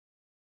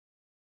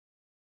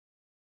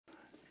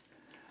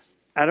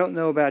I don't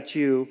know about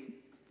you,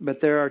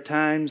 but there are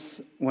times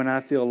when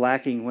I feel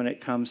lacking when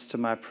it comes to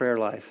my prayer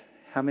life.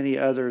 How many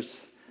others?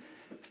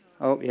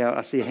 Oh, yeah,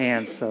 I see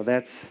hands, so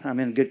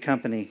I'm in good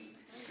company.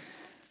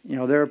 You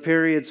know, there are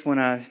periods when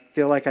I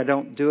feel like I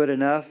don't do it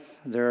enough.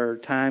 There are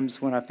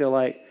times when I feel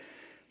like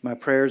my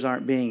prayers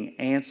aren't being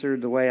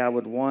answered the way I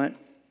would want.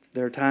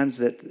 There are times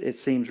that it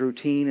seems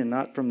routine and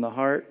not from the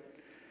heart.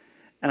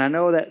 And I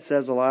know that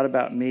says a lot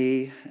about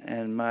me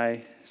and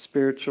my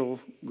spiritual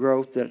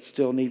growth that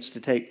still needs to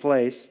take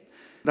place.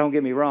 Don't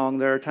get me wrong,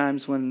 there are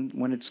times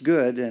when it's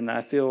good and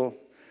I feel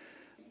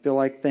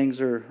like things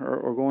are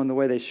going the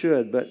way they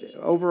should. But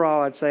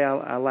overall, I'd say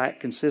I lack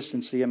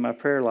consistency in my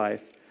prayer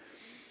life.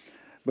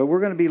 But we're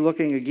going to be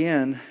looking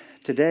again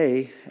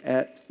today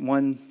at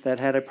one that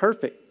had a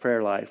perfect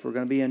prayer life. We're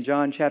going to be in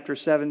John chapter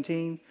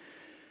 17.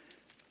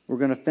 We're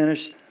going to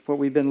finish what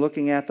we've been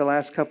looking at the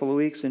last couple of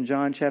weeks in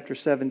John chapter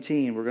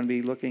 17. We're going to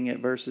be looking at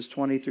verses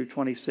 20 through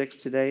 26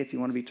 today, if you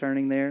want to be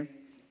turning there.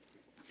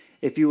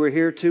 If you were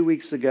here 2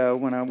 weeks ago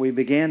when we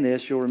began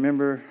this, you'll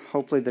remember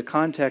hopefully the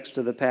context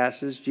of the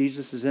passage.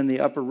 Jesus is in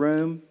the upper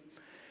room.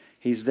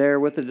 He's there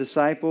with the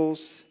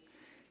disciples.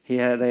 They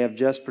have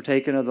just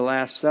partaken of the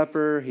Last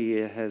Supper. He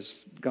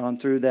has gone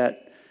through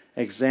that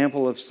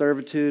example of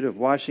servitude, of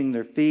washing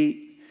their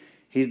feet.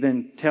 He's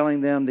been telling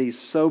them these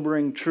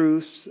sobering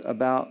truths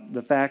about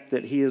the fact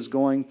that He is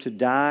going to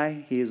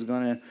die. He is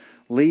going to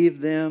leave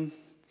them.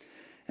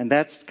 And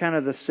that's kind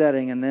of the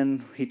setting. And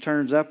then He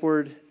turns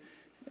upward.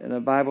 And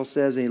the Bible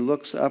says He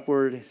looks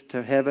upward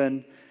to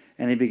heaven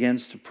and He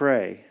begins to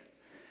pray.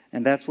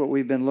 And that's what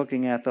we've been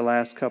looking at the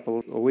last couple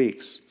of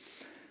weeks.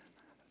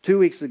 2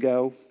 weeks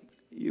ago,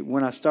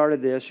 when I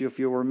started this, if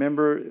you'll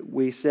remember,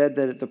 we said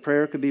that the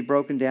prayer could be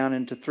broken down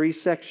into 3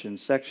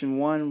 sections. Section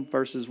 1,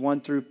 verses 1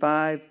 through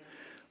 5,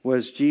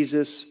 was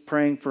Jesus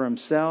praying for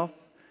Himself.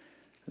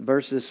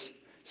 Verses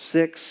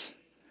 6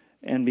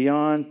 and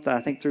beyond,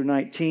 I think through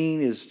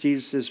 19, is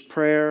Jesus'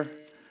 prayer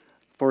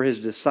for His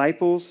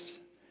disciples.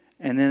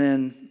 And then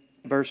in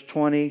verse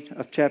 20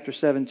 of chapter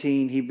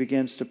 17, He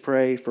begins to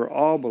pray for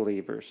all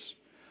believers,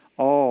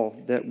 all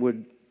that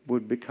would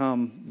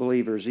become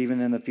believers,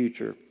 even in the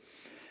future.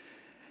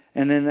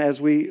 And then as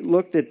we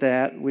looked at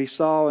that, we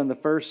saw in the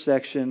first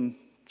section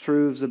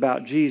truths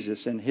about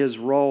Jesus and His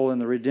role in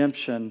the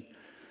redemption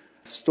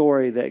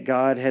story that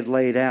God had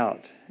laid out.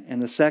 In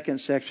the second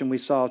section, we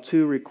saw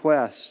 2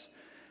 requests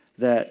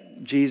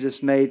that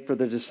Jesus made for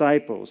the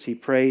disciples. He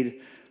prayed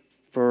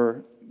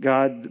for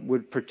God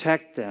would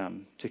protect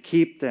them, to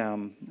keep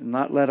them, and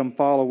not let them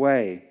fall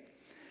away.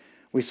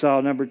 We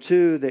saw, number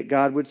 2, that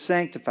God would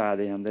sanctify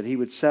them, that He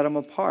would set them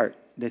apart,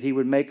 that He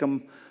would make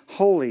them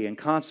holy and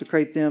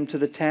consecrate them to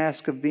the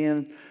task of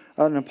being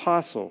an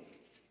apostle.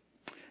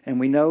 And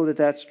we know that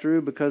that's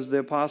true because the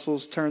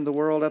apostles turned the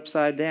world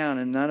upside down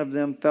and none of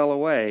them fell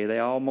away.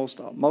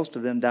 Most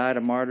of them died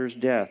a martyr's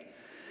death.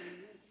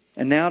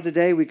 And now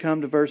today we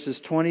come to verses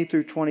 20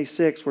 through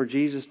 26 where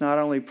Jesus not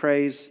only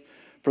prays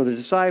for the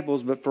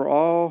disciples but for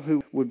all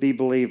who would be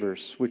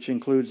believers, which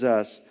includes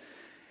us.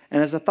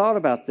 And as I thought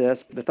about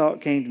this, the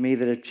thought came to me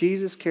that if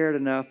Jesus cared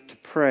enough to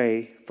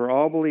pray for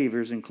all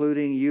believers,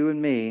 including you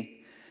and me,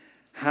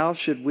 how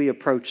should we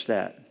approach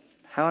that?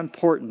 How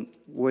important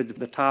would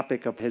the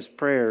topic of His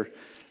prayer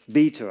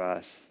be to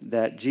us?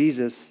 That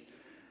Jesus,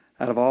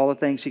 out of all the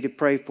things He could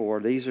pray for,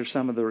 these are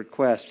some of the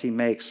requests He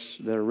makes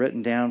that are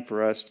written down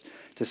for us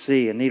to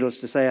see. And needless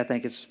to say, I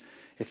think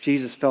if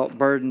Jesus felt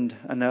burdened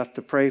enough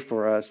to pray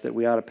for us, that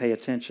we ought to pay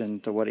attention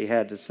to what He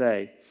had to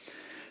say.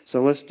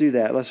 So let's do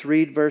that. Let's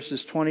read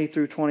verses 20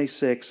 through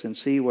 26 and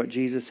see what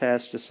Jesus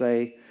has to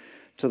say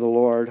to the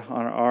Lord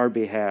on our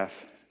behalf.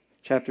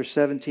 Chapter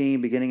 17,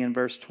 beginning in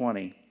verse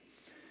 20.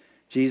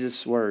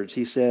 Jesus' words.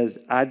 He says,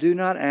 I do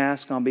not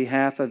ask on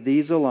behalf of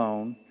these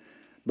alone,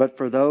 but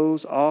for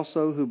those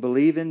also who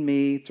believe in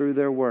me through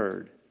their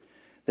word,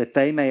 that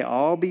they may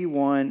all be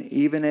one,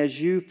 even as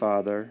you,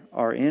 Father,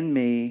 are in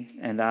me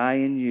and I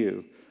in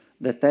you,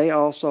 that they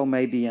also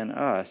may be in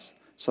us,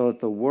 so that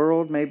the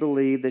world may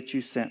believe that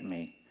you sent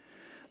me.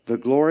 The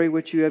glory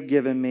which you have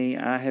given me,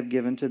 I have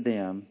given to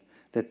them,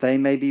 that they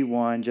may be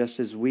one just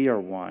as we are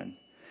one.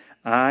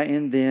 I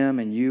in them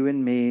and you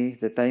in me,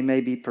 that they may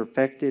be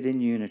perfected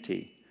in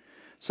unity,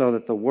 so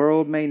that the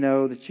world may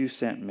know that you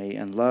sent me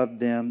and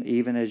loved them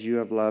even as you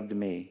have loved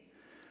me.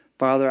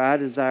 Father, I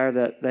desire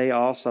that they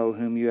also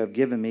whom you have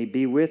given me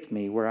be with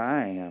me where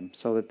I am,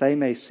 so that they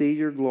may see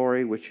your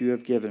glory which you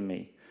have given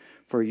me.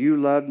 For you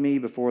loved me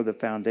before the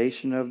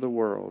foundation of the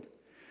world.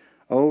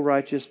 O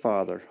righteous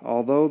Father,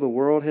 although the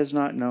world has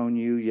not known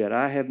you, yet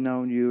I have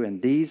known you,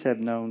 and these have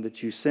known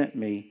that you sent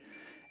me.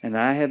 And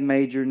I have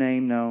made your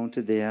name known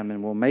to them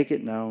and will make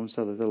it known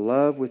so that the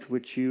love with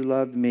which you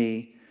loved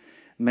me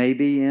may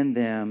be in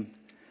them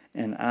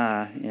and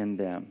I in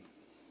them.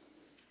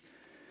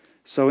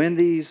 So in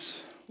these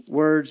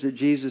words that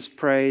Jesus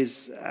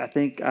prays, I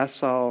think I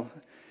saw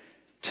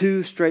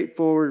 2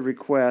 straightforward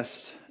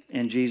requests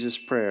in Jesus'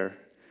 prayer.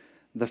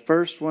 The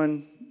first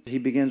one, He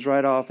begins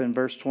right off in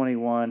verse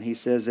 21. He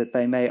says that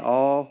they may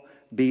all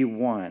be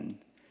one,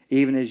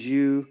 even as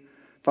you,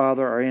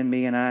 Father, are in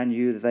me and I in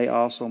you, that they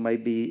also may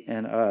be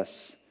in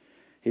us.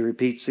 He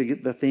repeats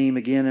the theme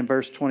again in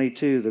verse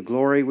 22. The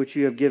glory which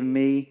you have given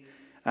me,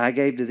 I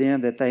gave to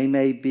them, that they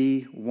may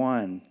be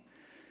one.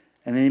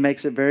 And then he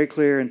makes it very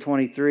clear in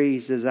 23.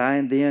 He says, I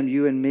and them,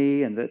 you and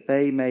me, and that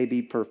they may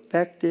be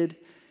perfected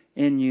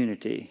in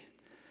unity.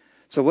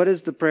 So what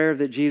is the prayer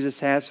that Jesus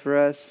has for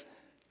us?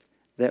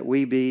 That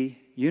we be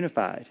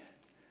unified.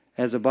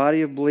 As a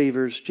body of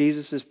believers,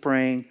 Jesus is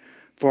praying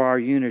for our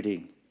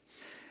unity.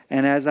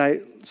 And as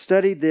I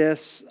studied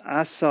this,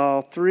 I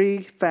saw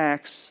 3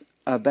 facts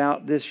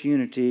about this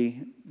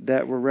unity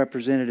that were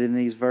represented in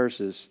these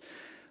verses.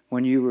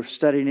 When you were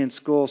studying in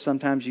school,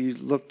 sometimes you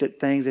looked at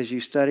things as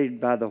you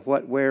studied by the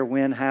what, where,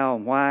 when, how,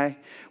 and why.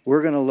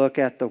 We're going to look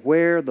at the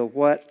where, the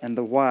what, and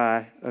the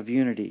why of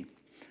unity.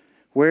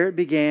 Where it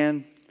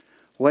began,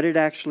 what it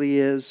actually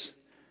is,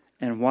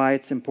 and why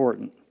it's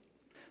important.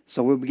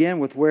 So we'll begin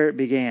with where it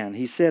began.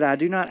 He said, I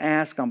do not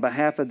ask on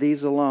behalf of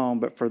these alone,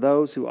 but for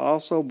those who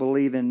also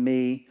believe in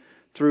me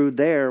through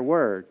their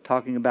word.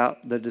 Talking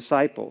about the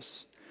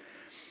disciples.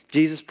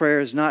 Jesus'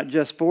 prayer is not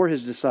just for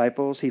his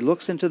disciples. He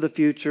looks into the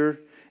future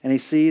and he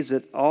sees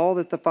that all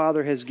that the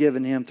Father has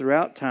given him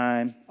throughout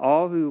time,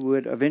 all who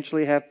would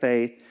eventually have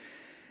faith.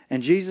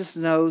 And Jesus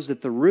knows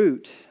that the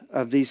root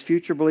of these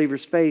future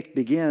believers' faith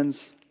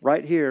begins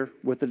right here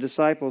with the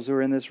disciples who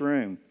are in this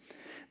room.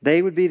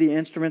 They would be the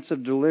instruments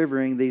of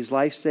delivering these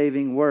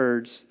life-saving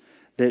words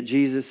that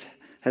Jesus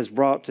has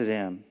brought to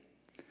them.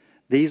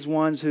 These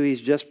ones who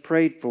he's just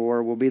prayed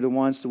for will be the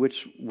ones to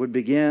which would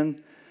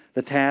begin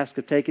the task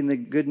of taking the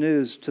good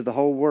news to the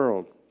whole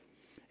world.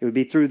 It would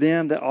be through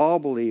them that all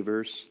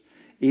believers,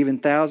 even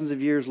thousands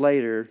of years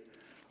later,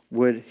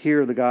 would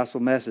hear the gospel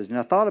message. And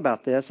I thought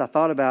about this. I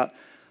thought about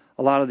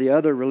a lot of the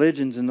other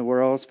religions in the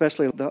world,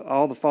 especially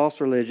all the false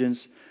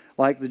religions,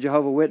 like the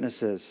Jehovah's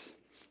Witnesses.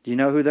 Do you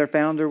know who their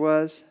founder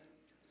was?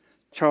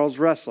 Charles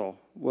Russell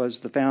was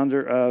the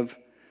founder of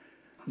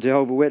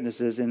Jehovah's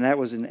Witnesses, and that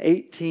was in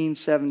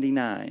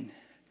 1879.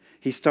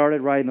 He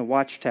started writing the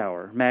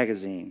Watchtower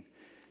magazine.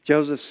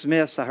 Joseph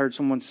Smith, I heard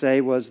someone say,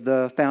 was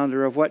the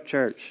founder of what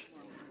church?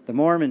 The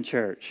Mormon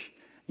Church.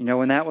 You know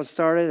when that was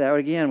started? That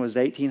again was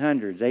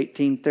 1800s,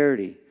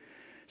 1830.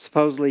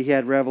 Supposedly he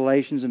had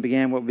revelations and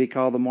began what would be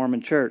called the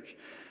Mormon Church.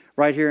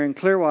 Right here in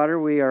Clearwater,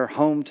 we are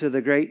home to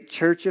the great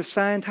Church of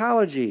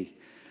Scientology.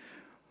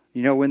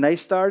 You know when they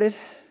started?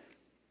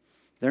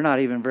 They're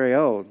not even very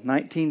old.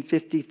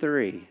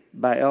 1953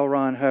 by L.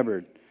 Ron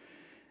Hubbard.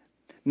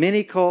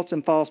 Many cults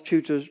and false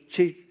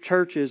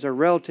churches are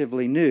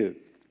relatively new.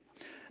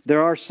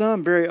 There are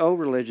some very old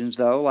religions,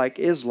 though, like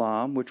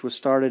Islam, which was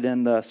started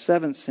in the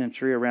 7th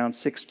century, around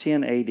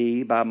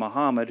 610 AD, by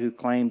Muhammad, who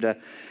claimed to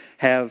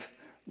have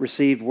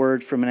received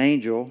words from an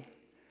angel.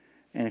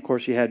 And, of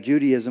course, you have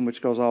Judaism,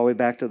 which goes all the way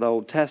back to the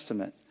Old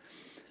Testament.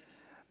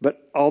 But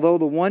although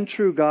the one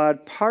true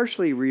God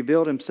partially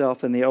revealed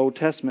himself in the Old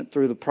Testament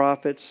through the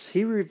prophets,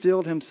 he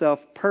revealed himself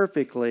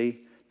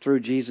perfectly through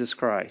Jesus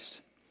Christ.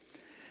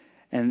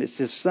 And it's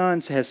his Son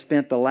has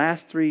spent the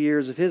last 3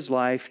 years of his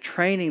life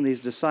training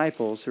these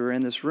disciples who are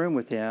in this room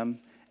with him.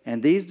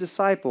 And these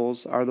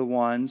disciples are the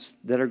ones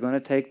that are going to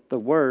take the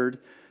word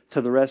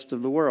to the rest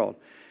of the world.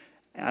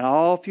 And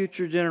all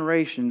future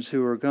generations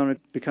who are going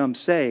to become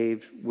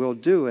saved will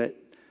do it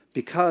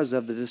because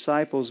of the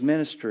disciples'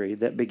 ministry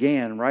that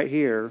began right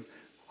here,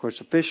 of course,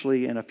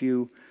 officially in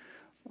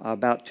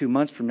about 2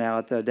 months from now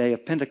at the day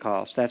of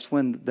Pentecost. That's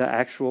when the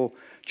actual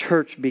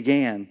church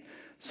began.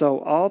 So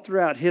all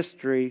throughout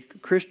history,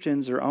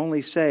 Christians are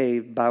only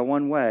saved by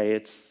one way.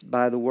 It's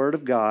by the Word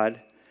of God,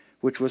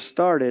 which was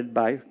started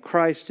by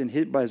Christ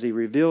as He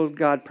revealed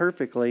God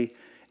perfectly,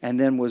 and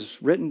then was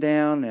written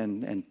down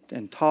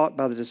and taught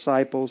by the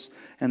disciples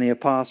and the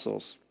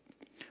apostles.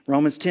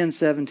 Romans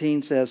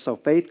 10:17 says, so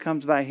faith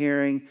comes by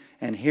hearing,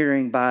 and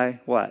hearing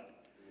by what?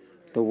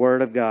 The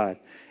Word of God.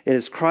 It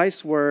is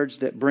Christ's words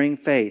that bring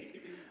faith.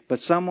 But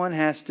someone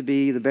has to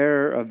be the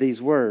bearer of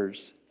these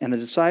words. And the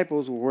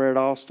disciples were where it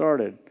all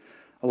started.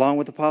 Along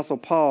with Apostle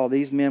Paul,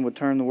 these men would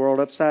turn the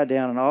world upside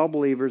down, and all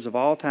believers of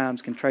all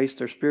times can trace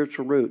their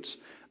spiritual roots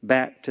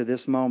back to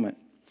this moment.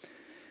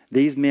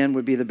 These men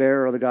would be the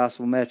bearer of the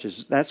gospel message.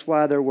 That's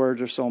why their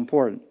words are so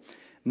important.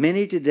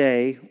 Many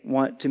today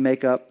want to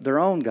make up their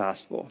own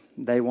gospel.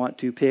 They want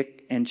to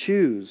pick and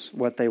choose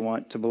what they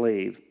want to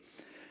believe.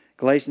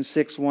 Galatians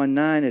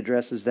 6:1-9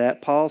 addresses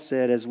that. Paul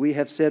said, as we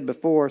have said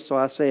before, so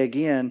I say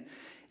again,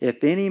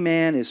 if any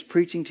man is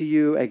preaching to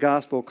you a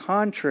gospel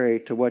contrary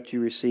to what you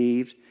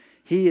received,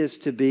 he is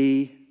to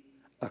be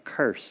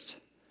accursed.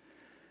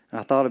 And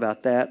I thought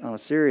about that on a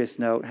serious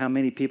note, how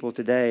many people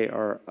today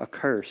are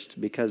accursed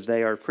because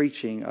they are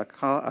preaching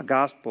a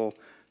gospel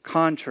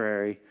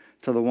contrary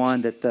to the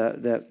one that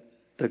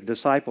the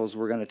disciples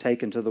were going to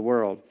take into the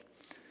world.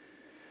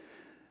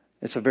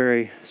 It's a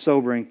very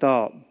sobering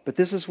thought. But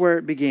this is where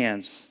it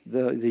begins.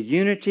 The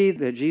unity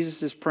that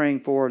Jesus is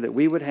praying for that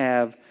we would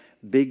have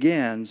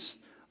begins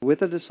with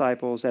the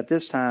disciples at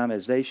this time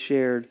as they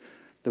shared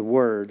the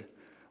Word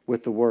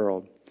with the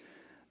world.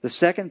 The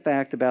second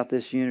fact about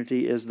this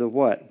unity is the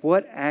what.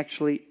 What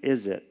actually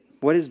is it?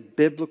 What is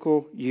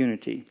biblical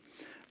unity?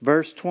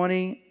 Verse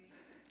 20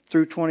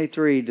 through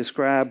 23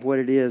 describe what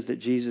it is that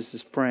Jesus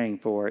is praying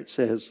for. It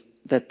says,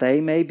 that they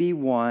may be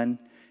one,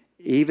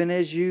 even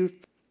as you,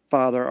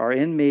 Father, are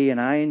in me and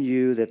I in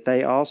you, that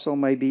they also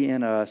may be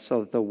in us,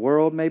 so that the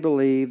world may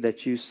believe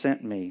that you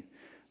sent me.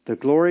 The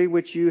glory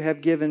which you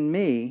have given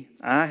me,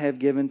 I have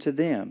given to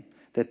them,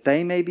 that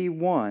they may be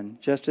one,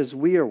 just as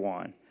we are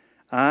one.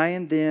 I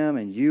and them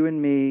and you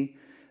and me,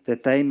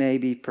 that they may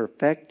be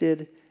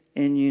perfected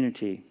in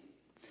unity.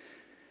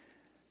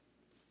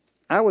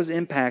 I was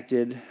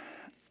impacted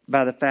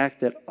by the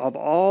fact that of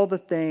all the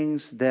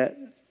things that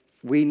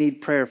we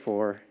need prayer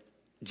for,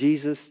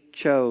 Jesus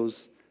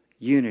chose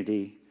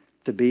unity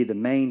to be the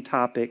main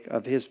topic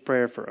of His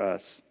prayer for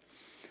us.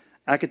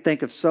 I could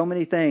think of so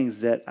many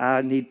things that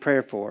I need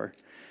prayer for,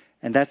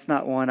 and that's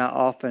not one I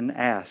often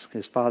ask,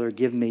 is Father,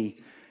 give me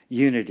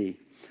unity.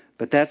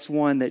 But that's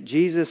one that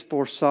Jesus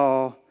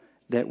foresaw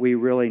that we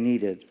really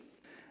needed.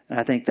 And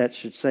I think that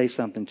should say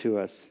something to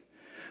us.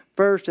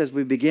 First, as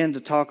we begin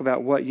to talk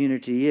about what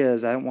unity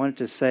is, I want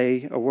to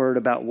say a word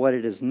about what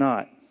it is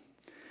not.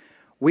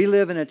 We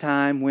live in a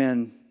time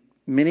when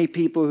many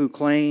people who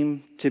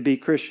claim to be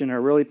Christian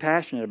are really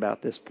passionate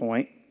about this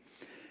point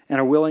and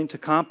are willing to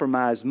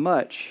compromise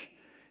much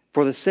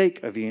for the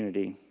sake of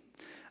unity.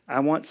 I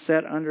once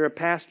sat under a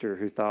pastor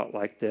who thought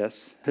like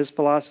this. His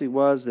philosophy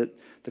was that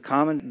the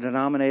common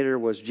denominator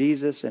was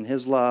Jesus and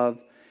His love,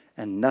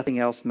 and nothing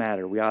else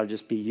mattered. We ought to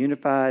just be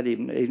unified,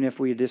 even if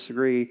we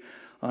disagree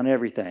on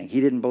everything.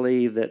 He didn't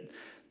believe that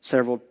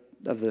several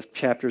of the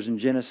chapters in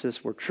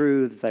Genesis were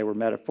true, that they were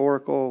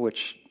metaphorical,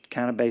 which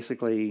kind of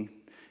basically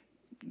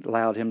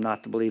allowed him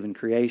not to believe in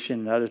creation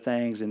and other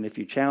things. And if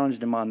you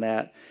challenged him on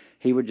that,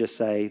 he would just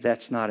say,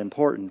 that's not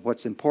important.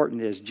 What's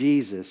important is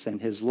Jesus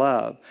and His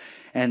love.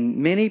 And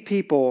many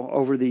people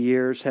over the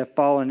years have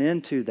fallen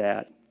into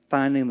that,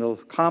 finding the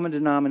common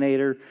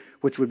denominator,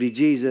 which would be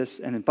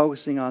Jesus, and then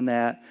focusing on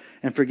that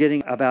and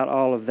forgetting about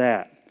all of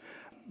that.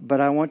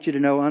 But I want you to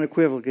know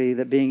unequivocally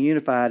that being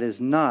unified is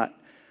not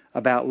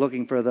about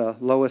looking for the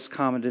lowest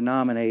common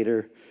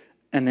denominator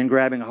and then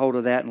grabbing a hold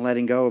of that and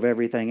letting go of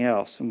everything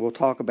else. And we'll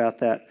talk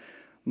about that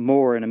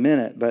more in a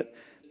minute. But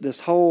this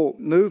whole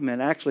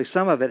movement, actually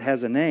some of it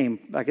has a name.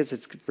 I guess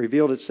it's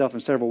revealed itself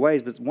in several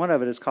ways, but one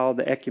of it is called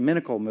the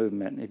ecumenical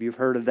movement. If you've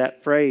heard of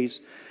that phrase,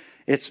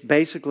 it's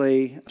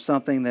basically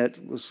something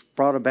that was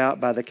brought about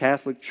by the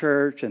Catholic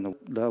Church and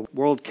the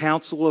World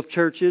Council of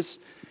Churches.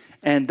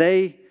 And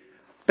they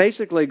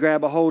basically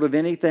grab a hold of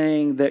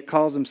anything that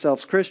calls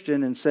themselves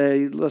Christian and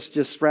say, let's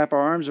just wrap our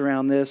arms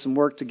around this and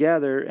work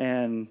together,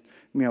 and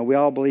we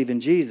all believe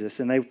in Jesus.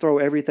 And they throw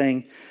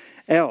everything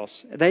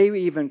else. They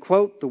even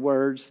quote the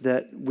words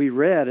that we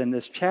read in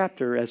this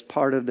chapter as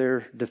part of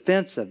their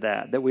defense of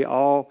that we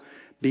all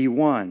be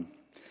one.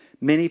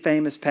 Many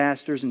famous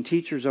pastors and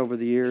teachers over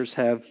the years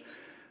have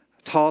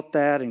taught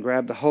that and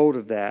grabbed a hold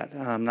of that.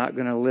 I'm not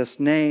going to list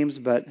names,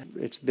 but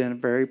it's been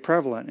very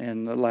prevalent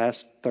in the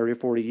last 30 or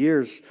 40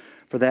 years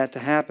for that to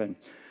happen.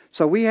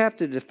 So we have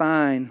to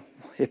define,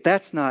 if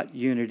that's not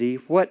unity,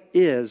 what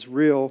is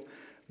real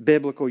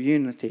biblical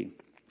unity?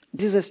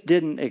 Jesus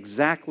didn't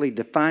exactly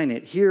define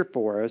it here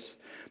for us,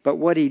 but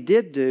what He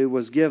did do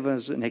was give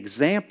us an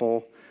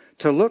example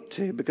to look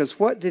to, because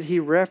what did He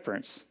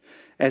reference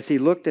as He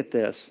looked at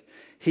this?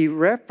 He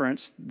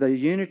referenced the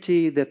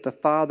unity that the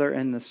Father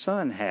and the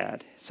Son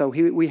had. So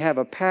we have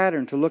a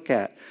pattern to look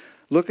at.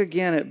 Look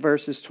again at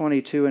verses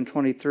 22 and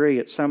 23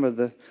 at some of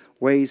the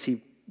ways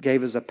He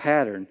gave us a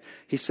pattern.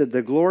 He said,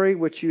 the glory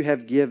which you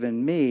have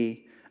given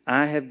me,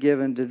 I have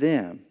given to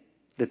them,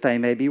 that they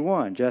may be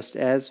one, just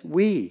as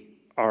we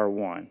are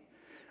one.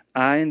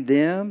 I in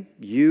them,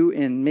 you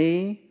in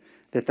me,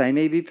 that they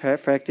may be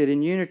perfected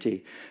in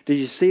unity. Do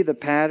you see the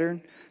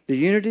pattern? The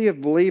unity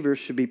of believers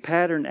should be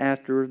patterned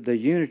after the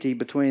unity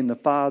between the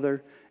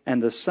Father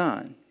and the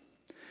Son.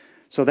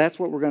 So that's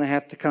what we're going to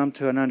have to come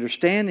to an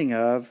understanding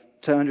of,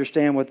 to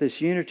understand what this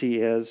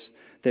unity is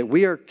that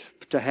we are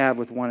to have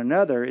with one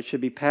another. It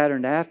should be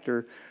patterned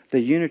after the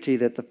unity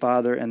that the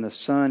Father and the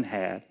Son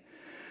had.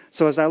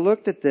 So as I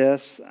looked at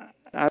this,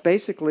 I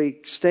basically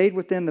stayed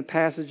within the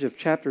passage of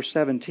chapter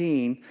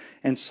 17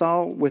 and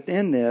saw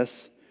within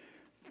this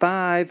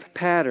 5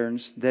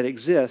 patterns that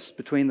exist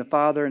between the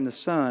Father and the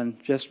Son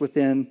just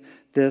within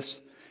this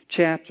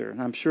chapter.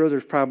 And I'm sure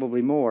there's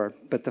probably more,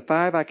 but the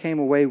 5 I came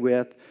away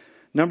with,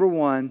 number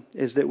 1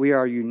 is that we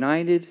are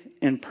united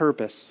in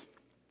purpose.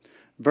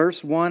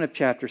 Verse 1 of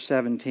chapter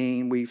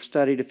 17, we've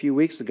studied a few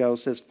weeks ago,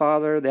 says,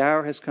 Father, the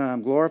hour has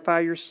come. Glorify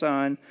your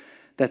Son,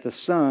 that the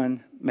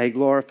Son may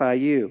glorify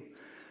you.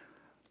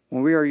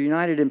 When we are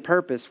united in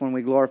purpose, when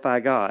we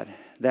glorify God,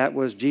 that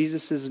was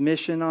Jesus'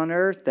 mission on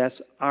earth.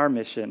 That's our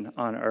mission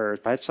on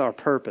earth. That's our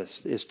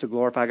purpose, is to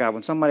glorify God.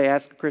 When somebody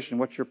asks a Christian,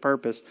 what's your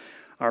purpose?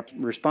 Our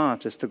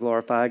response is to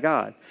glorify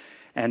God.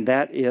 And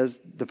that is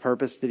the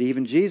purpose that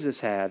even Jesus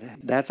had.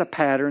 That's a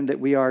pattern that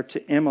we are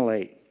to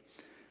emulate.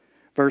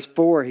 Verse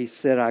 4, he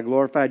said, I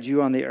glorified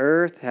you on the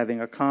earth, having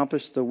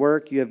accomplished the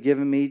work you have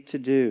given me to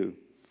do.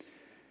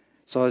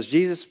 So as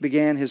Jesus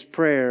began his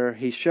prayer,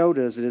 he showed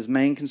us that his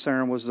main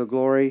concern was the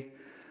glory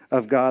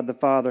of God the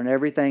Father, and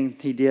everything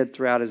he did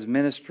throughout his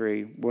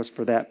ministry was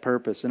for that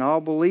purpose. And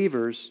all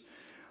believers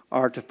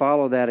are to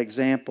follow that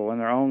example in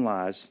their own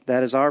lives.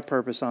 That is our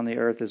purpose on the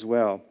earth as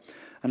well.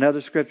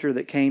 Another scripture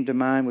that came to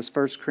mind was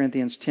 1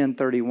 Corinthians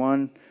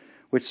 10:31,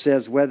 which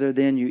says, whether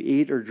then you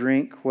eat or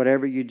drink,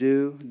 whatever you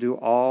do, do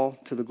all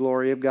to the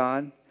glory of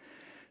God.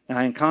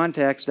 Now, in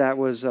context, that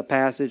was a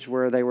passage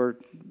where they were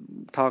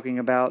talking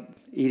about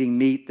eating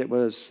meat that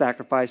was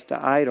sacrificed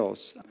to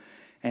idols.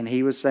 And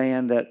he was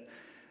saying that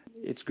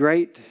it's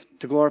great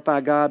to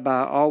glorify God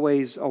by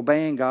always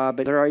obeying God,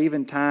 but there are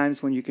even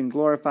times when you can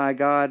glorify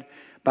God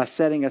by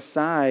setting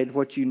aside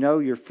what you know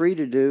you're free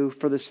to do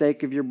for the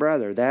sake of your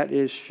brother. That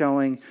is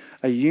showing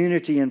a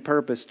unity in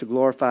purpose to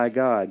glorify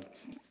God.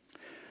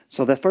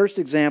 So the first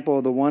example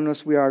of the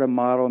oneness we are to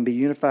model and be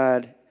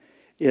unified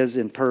is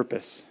in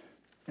purpose,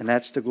 and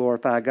that's to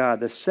glorify God.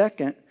 The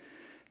second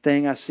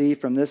thing I see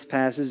from this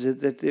passage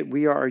is that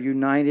we are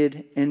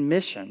united in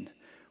mission,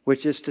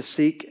 which is to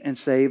seek and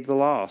save the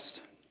lost.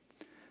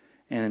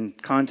 And in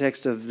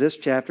context of this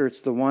chapter,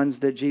 it's the ones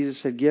that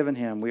Jesus had given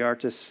him. We are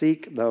to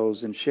seek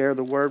those and share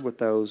the word with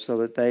those so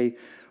that they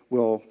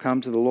will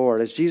come to the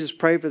Lord. As Jesus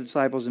prayed for the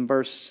disciples in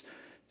verses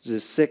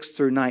 6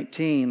 through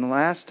 19, the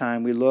last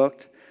time we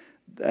looked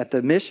at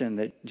the mission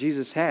that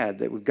Jesus had,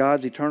 that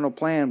God's eternal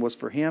plan was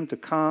for him to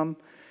come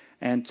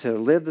and to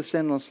live the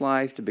sinless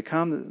life, to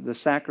become the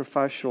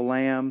sacrificial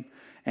lamb,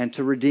 and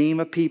to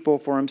redeem a people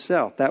for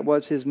himself. That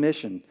was his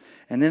mission.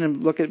 And then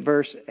look at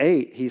verse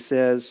 8. He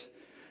says,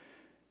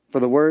 for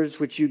the words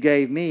which you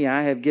gave me,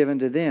 I have given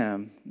to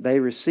them. They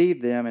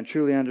received them and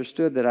truly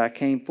understood that I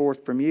came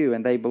forth from you,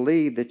 and they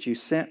believed that you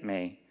sent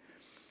me.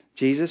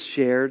 Jesus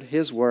shared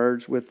his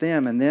words with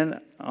them. And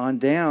then on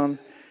down,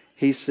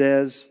 he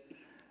says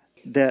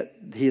that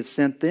he has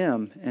sent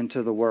them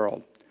into the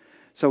world.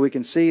 So we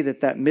can see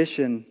that that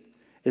mission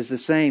is the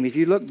same. If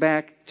you look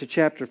back to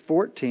chapter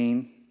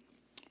 14,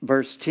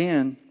 verse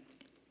 10,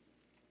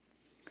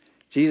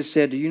 Jesus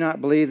said, do you not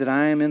believe that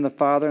I am in the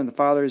Father and the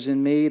Father is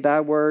in me?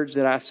 Thy words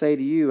that I say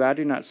to you, I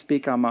do not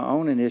speak on my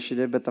own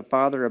initiative, but the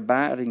Father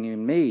abiding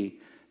in me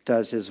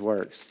does his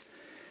works.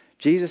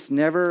 Jesus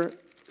never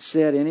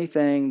said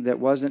anything that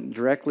wasn't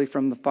directly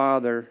from the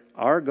Father.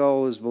 Our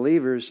goal as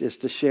believers is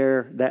to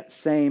share that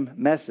same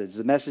message.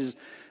 The message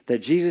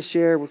that Jesus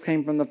shared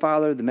came from the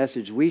Father. The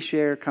message we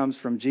share comes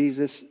from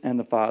Jesus and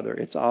the Father.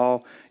 It's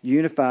all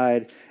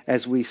unified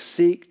as we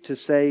seek to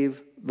save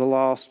the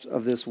lost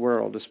of this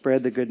world, to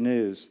spread the good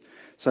news.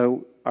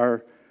 So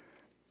our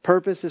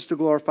purpose is to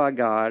glorify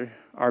God.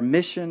 Our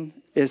mission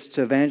is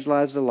to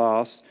evangelize the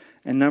lost.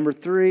 And number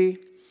 3,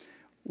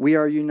 we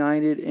are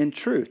united in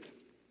truth.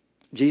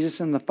 Jesus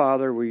and the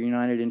Father were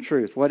united in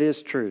truth. What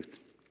is truth?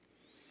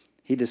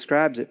 He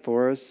describes it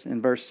for us.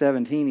 In verse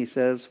 17, he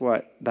says,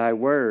 what? Thy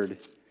word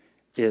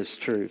is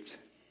truth.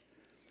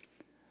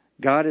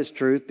 God is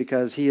truth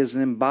because he is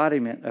an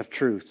embodiment of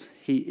truth.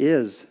 He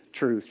is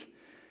truth.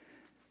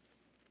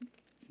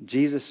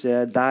 Jesus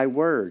said, thy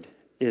word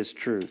is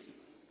truth.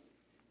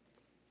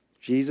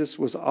 Jesus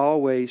was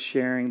always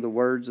sharing the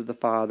words of the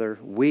Father.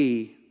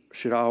 We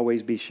should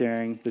always be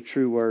sharing the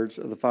true words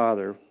of the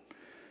Father.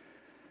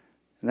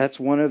 And that's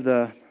one of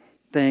the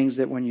things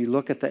that when you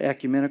look at the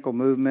ecumenical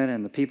movement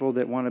and the people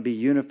that want to be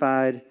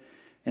unified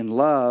in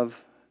love,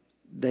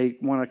 they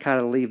want to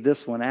kind of leave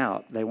this one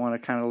out. They want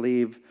to kind of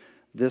leave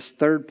this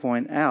third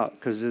point out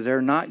because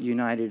they're not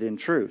united in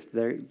truth.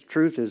 Their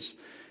truth is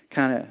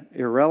kind of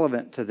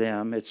irrelevant to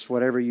them. It's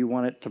whatever you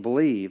want it to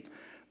believe.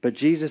 But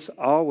Jesus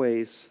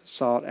always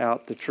sought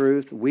out the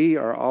truth. We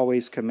are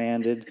always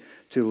commanded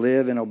to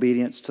live in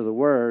obedience to the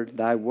Word.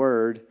 Thy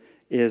Word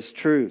is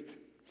truth.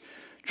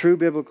 True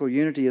biblical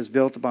unity is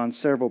built upon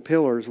several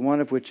pillars, one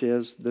of which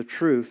is the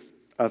truth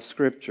of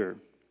Scripture.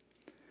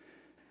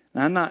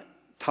 Now, I'm not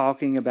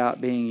talking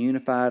about being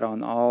unified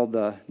on all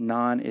the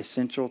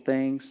non-essential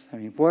things. I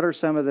mean, what are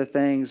some of the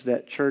things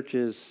that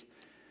churches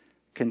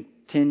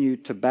continue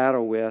to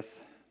battle with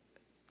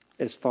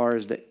as far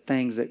as the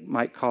things that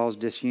might cause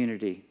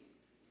disunity?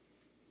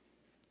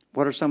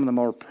 What are some of the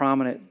more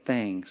prominent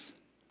things?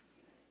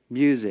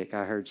 Music,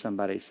 I heard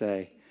somebody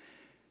say.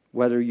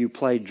 Whether you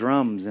play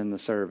drums in the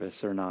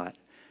service or not.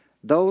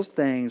 Those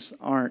things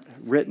aren't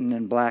written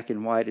in black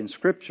and white in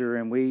Scripture,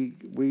 and we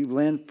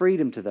lend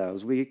freedom to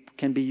those. We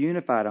can be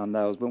unified on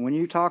those. But when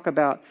you talk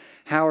about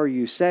how are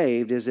you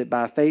saved, is it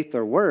by faith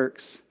or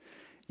works?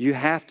 You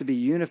have to be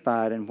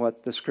unified in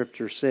what the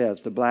Scripture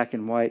says, the black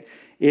and white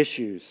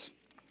issues.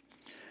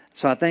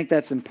 So I think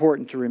that's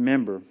important to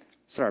remember.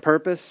 So our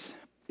purpose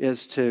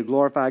is to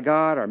glorify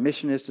God. Our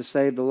mission is to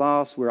save the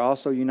lost. We're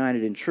also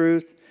united in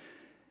truth.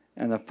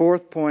 And the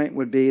fourth point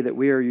would be that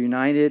we are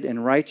united in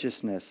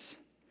righteousness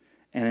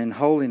and in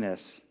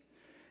holiness.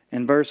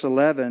 In verse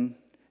 11,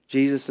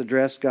 Jesus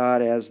addressed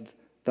God as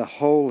the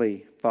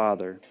Holy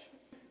Father.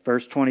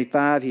 Verse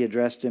 25, he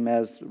addressed him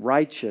as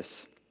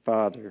righteous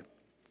Father.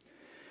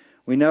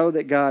 We know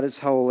that God is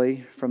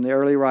holy. From the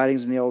early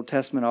writings in the Old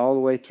Testament all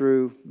the way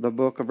through the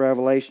book of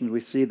Revelation,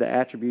 we see the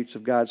attributes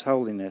of God's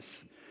holiness.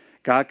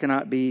 God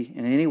cannot be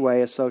in any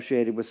way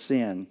associated with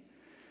sin.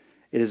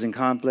 It is in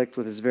conflict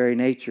with His very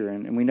nature.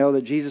 And we know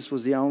that Jesus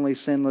was the only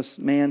sinless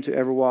man to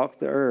ever walk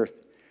the earth.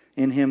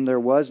 In Him there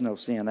was no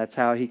sin. That's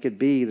how He could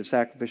be the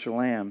sacrificial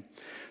lamb.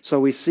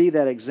 So we see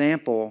that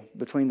example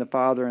between the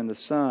Father and the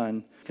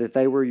Son, that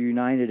they were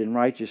united in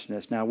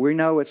righteousness. Now, we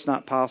know it's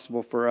not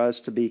possible for us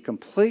to be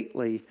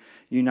completely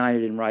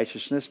united in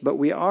righteousness, but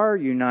we are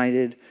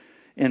united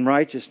in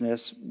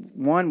righteousness.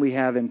 One, we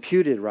have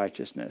imputed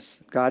righteousness.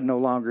 God no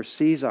longer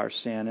sees our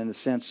sin in the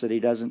sense that He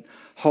doesn't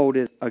hold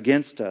it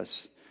against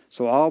us.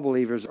 So all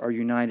believers are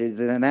united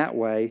in that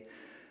way.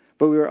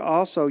 But we are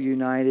also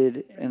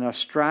united in a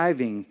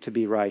striving to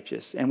be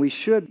righteous. And we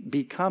should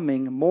be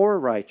becoming more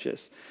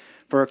righteous.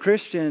 For a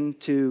Christian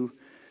to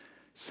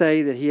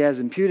say that he has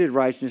imputed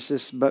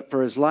righteousness, but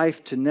for his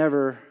life to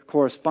never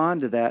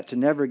correspond to that, to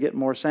never get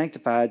more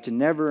sanctified, to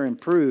never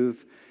improve,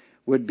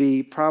 would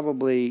be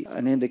probably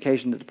an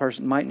indication that the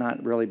person might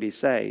not really be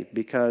saved.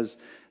 Because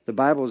the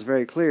Bible is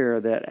very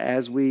clear that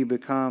as we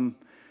become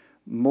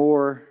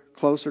more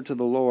closer to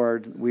the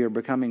Lord, we are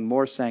becoming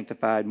more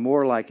sanctified,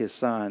 more like His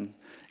Son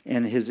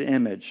in His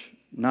image,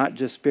 not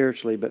just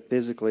spiritually, but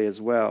physically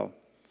as well.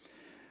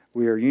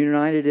 We are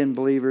united in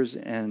believers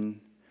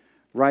and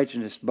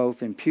righteousness,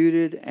 both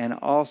imputed and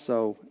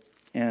also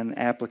in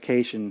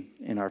application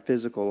in our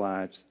physical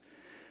lives.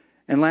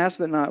 And last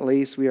but not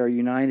least, we are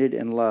united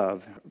in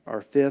love.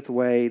 Our fifth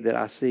way that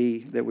I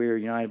see that we are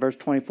united. Verse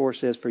 24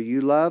 says, "For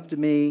you loved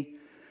me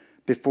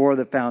before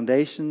the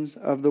foundations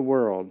of the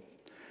world."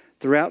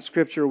 Throughout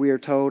Scripture, we are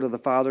told of the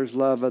Father's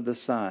love of the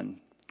Son.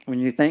 When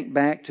you think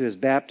back to His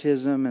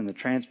baptism and the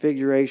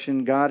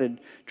transfiguration, God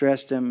had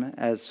addressed Him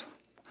as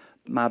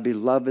my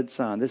beloved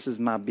Son. This is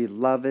my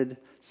beloved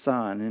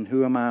Son, in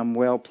whom I am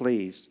well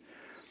pleased.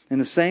 In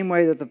the same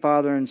way that the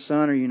Father and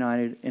Son are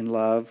united in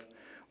love,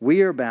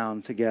 we are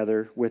bound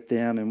together with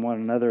them and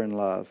one another in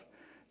love.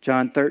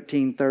 John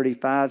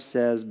 13:35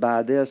 says,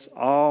 "By this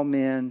all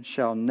men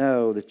shall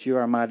know that you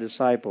are my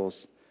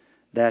disciples,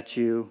 that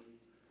you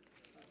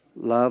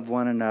love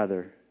one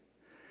another."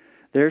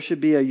 There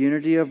should be a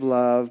unity of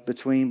love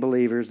between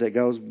believers that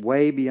goes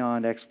way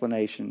beyond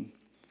explanation.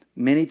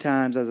 Many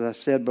times, as I've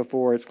said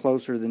before, it's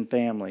closer than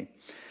family.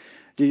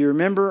 Do you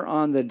remember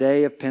on the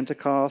day of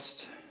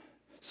Pentecost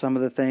some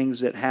of the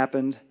things that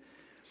happened?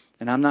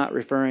 And I'm not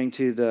referring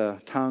to the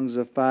tongues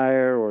of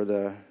fire or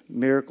the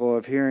miracle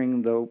of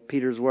hearing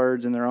Peter's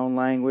words in their own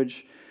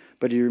language.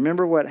 But do you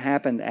remember what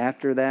happened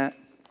after that?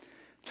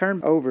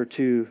 Turn over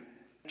to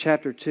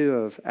chapter 2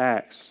 of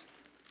Acts.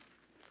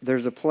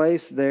 There's a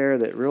place there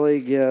that really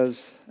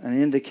gives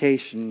an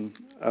indication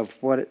of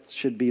what it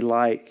should be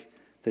like,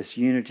 this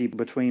unity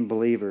between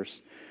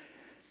believers.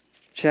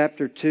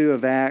 Chapter 2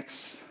 of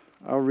Acts,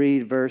 I'll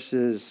read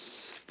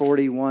verses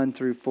 41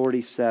 through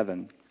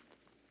 47.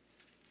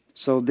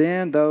 "So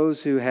then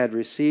those who had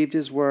received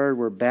His word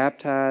were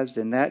baptized,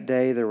 and that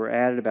day there were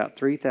added about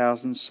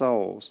 3,000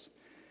 souls."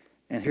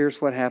 And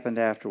here's what happened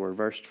afterward,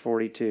 verse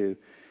 42.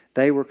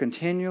 "They were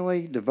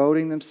continually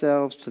devoting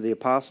themselves to the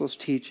apostles'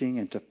 teaching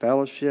and to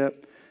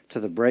fellowship, to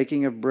the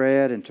breaking of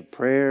bread and to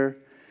prayer.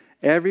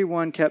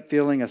 Everyone kept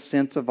feeling a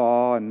sense of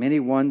awe, and many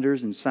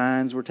wonders and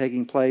signs were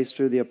taking place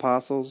through the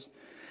apostles.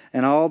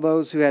 And all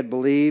those who had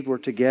believed were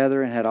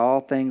together and had all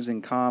things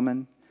in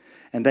common.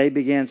 And they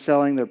began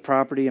selling their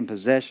property and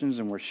possessions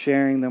and were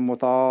sharing them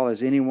with all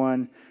as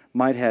anyone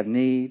might have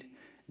need.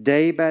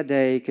 Day by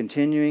day,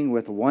 continuing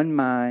with one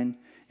mind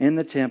in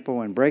the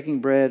temple and breaking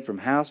bread from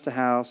house to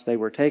house, they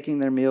were taking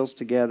their meals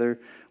together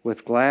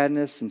with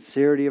gladness and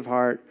sincerity of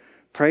heart,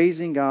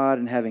 praising God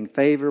and having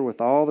favor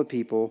with all the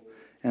people.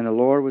 And the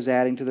Lord was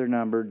adding to their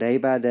number day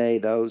by day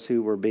those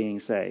who were being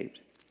saved."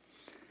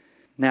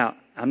 Now,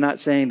 I'm not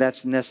saying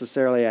that's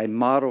necessarily a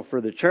model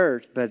for the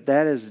church, but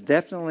that is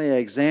definitely an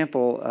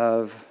example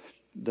of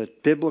the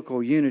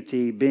biblical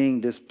unity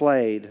being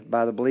displayed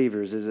by the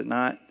believers, is it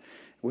not?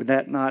 Would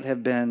that not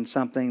have been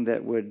something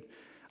that would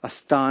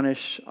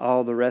astonish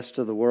all the rest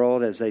of the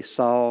world as they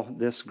saw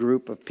this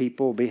group of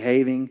people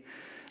behaving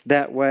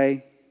that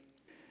way?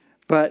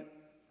 But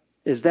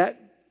is that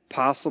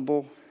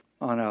possible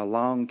on a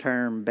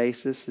long-term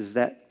basis? Is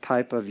that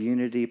type of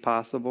unity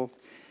possible?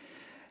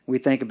 We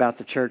think about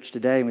the church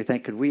today and we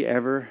think, could we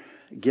ever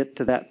get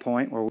to that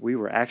point where we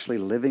were actually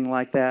living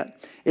like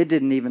that? It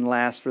didn't even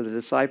last for the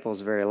disciples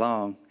very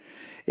long.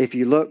 If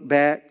you look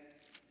back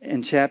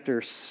in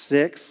chapter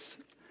 6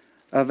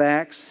 of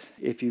Acts,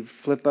 if you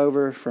flip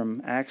over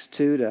from Acts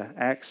 2 to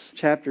Acts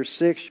chapter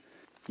 6,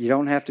 you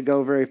don't have to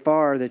go very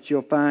far that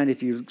you'll find,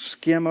 if you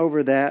skim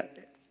over that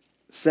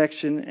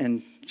section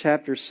in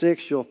chapter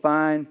 6, you'll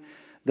find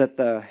that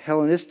the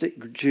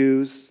Hellenistic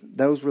Jews,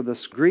 those were the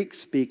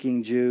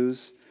Greek-speaking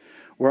Jews,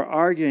 were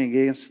arguing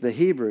against the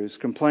Hebrews,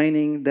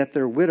 complaining that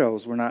their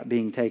widows were not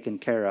being taken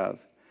care of.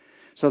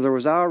 So there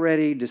was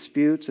already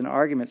disputes and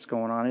arguments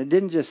going on. It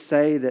didn't just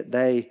say that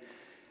they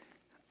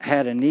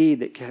had a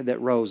need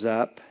that rose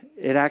up.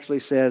 it actually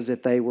says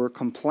that they were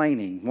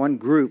complaining. One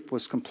group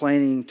was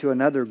complaining to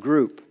another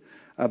group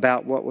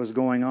about what was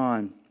going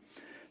on.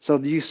 So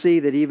you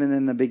see that even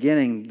in the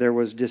beginning there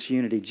was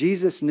disunity.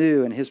 Jesus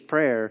knew in his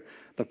prayer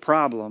the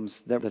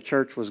problems that the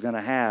church was going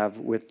to have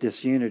with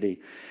disunity.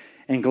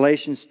 In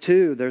Galatians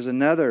 2, there's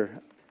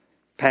another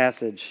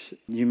passage.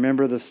 You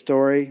remember the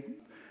story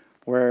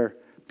where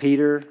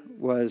Peter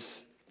was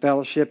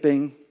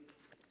fellowshipping?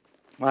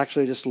 Well,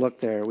 actually, just look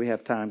there. We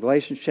have time.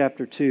 Galatians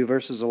chapter 2,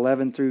 verses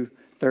 11 through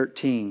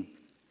 13.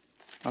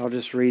 I'll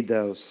just read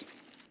those.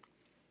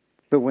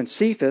 But when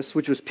Cephas,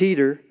 which was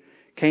Peter,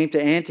 came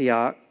to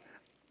Antioch,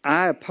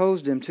 I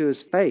opposed him to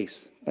his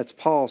face. That's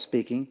Paul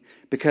speaking,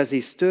 because he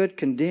stood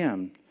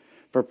condemned.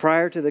 For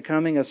prior to the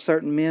coming of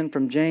certain men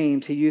from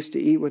James, he used to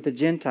eat with the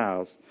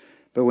Gentiles.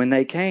 But when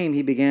they came,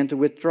 he began to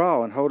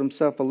withdraw and hold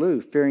himself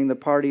aloof, fearing the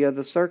party of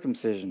the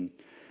circumcision.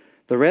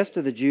 The rest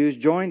of the Jews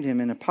joined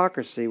him in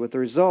hypocrisy, with the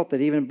result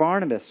that even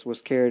Barnabas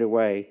was carried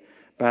away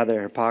by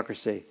their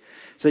hypocrisy.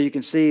 So you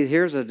can see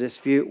here's a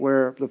dispute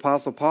where the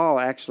Apostle Paul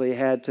actually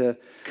had to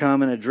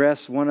come and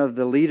address one of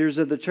the leaders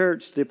of the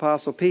church, the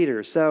Apostle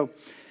Peter. So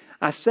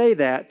I say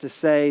that to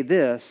say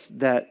this,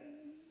 that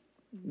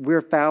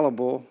we're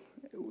fallible.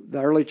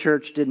 The early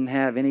church didn't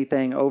have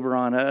anything over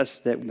on us,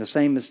 that the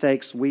same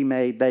mistakes we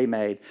made, they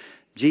made.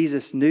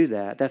 Jesus knew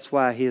that. That's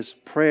why his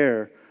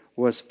prayer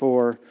was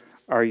for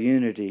our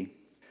unity.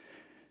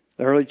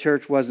 The early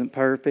church wasn't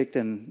perfect,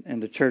 and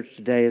the church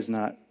today is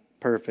not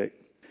perfect.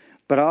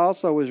 But I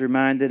also was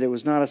reminded it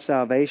was not a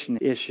salvation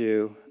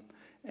issue.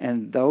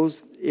 And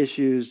those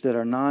issues that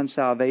are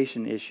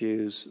non-salvation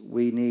issues,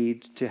 we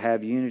need to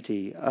have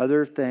unity.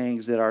 Other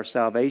things that are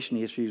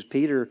salvation issues,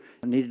 Peter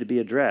needed to be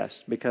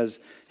addressed because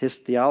his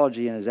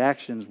theology and his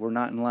actions were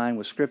not in line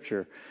with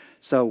Scripture.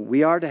 So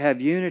we are to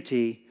have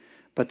unity,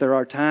 but there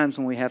are times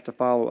when we have to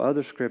follow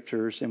other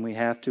Scriptures and we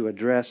have to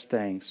address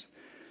things.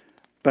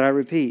 But I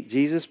repeat,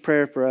 Jesus'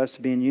 prayer for us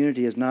to be in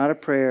unity is not a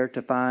prayer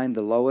to find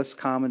the lowest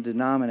common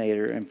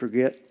denominator and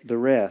forget the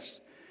rest.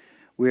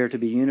 We are to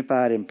be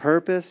unified in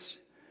purpose,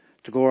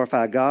 to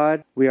glorify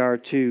God. We are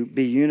to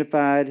be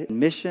unified in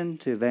mission,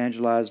 to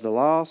evangelize the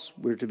lost.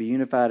 We're to be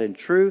unified in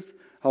truth,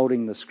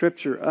 holding the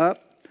Scripture up.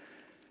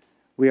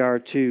 We are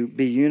to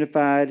be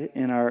unified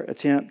in our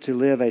attempt to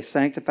live a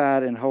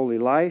sanctified and holy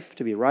life,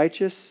 to be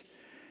righteous.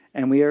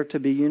 And we are to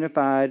be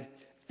unified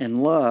in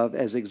love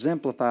as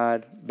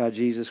exemplified by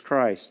Jesus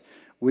Christ.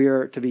 We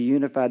are to be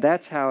unified.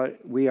 That's how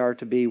we are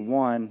to be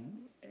one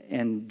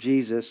in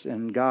Jesus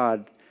and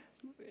God,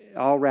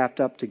 all wrapped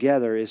up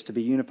together, is to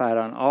be unified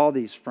on all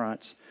these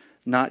fronts,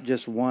 not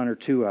just one or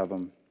two of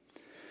them.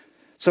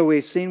 So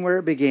we've seen where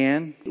it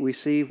began. We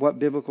see what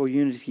biblical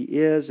unity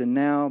is, and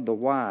now the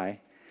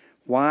why.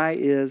 Why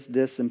is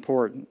this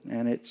important?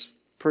 And it's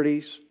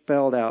pretty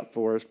spelled out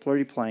for us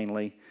pretty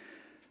plainly.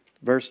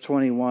 Verse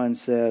 21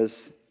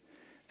 says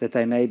that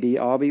they may be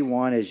all be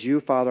one, as you,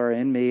 Father, are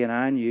in me and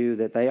I in you,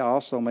 that they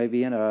also may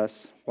be in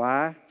us.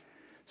 Why?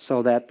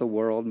 So that the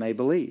world may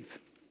believe.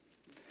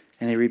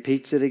 And he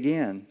repeats it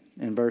again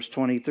in verse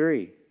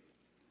 23.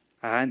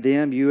 I and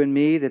them, you and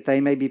me, that they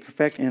may be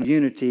perfect in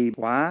unity.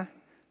 Why?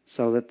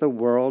 So that the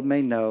world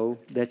may know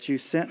that you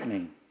sent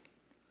me.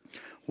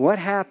 What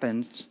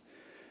happens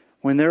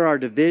when there are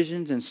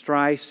divisions and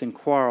strifes and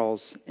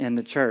quarrels in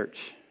the church?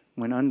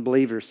 When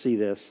unbelievers see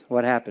this,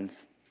 what happens?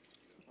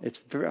 It's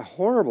a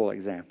horrible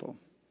example.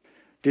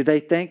 Do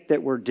they think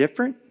that we're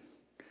different?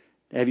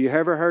 Have you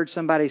ever heard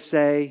somebody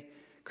say,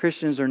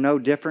 Christians are no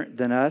different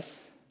than us?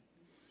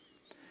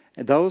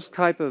 And those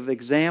type of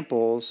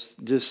examples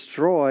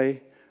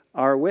destroy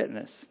our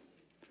witness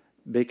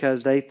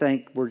because they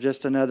think we're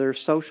just another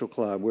social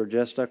club. We're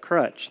just a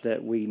crutch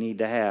that we need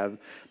to have.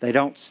 They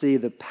don't see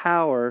the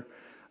power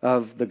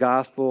of the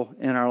gospel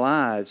in our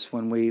lives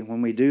when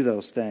we do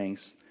those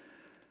things.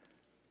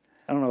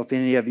 I don't know if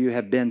any of you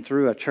have been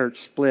through a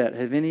church split.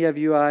 Have any of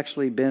you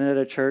actually been at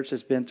a church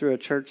that's been through a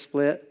church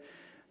split?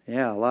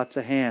 Yeah, lots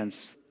of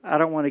hands. I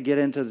don't want to get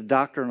into the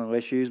doctrinal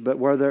issues, but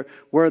were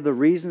the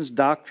reasons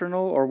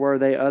doctrinal or were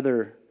they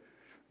other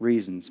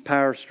reasons?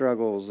 Power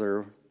struggles,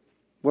 or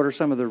what are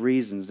some of the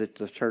reasons that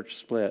the church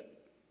split?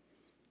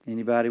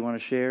 Anybody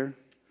want to share?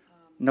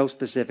 No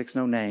specifics,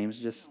 no names,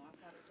 just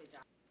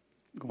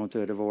going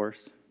through a divorce.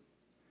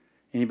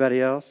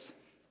 Anybody else?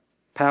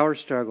 Power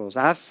struggles.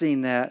 I've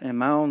seen that in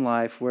my own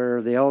life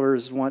where the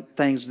elders want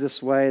things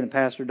this way and the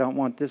pastor don't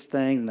want this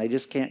thing and they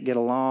just can't get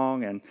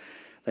along and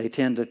they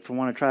tend to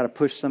want to try to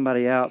push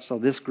somebody out so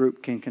this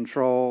group can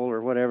control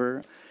or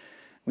whatever.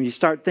 When you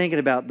start thinking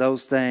about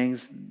those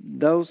things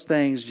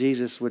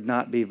Jesus would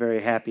not be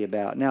very happy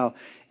about. Now,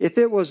 if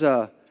it was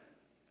an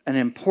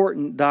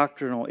important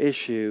doctrinal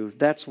issue,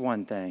 that's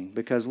one thing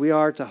because we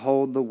are to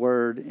hold the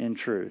word in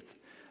truth.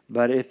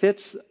 But if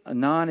it's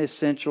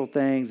non-essential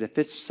things, if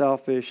it's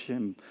selfish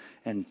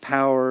and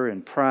power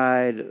and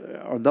pride,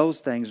 or those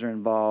things are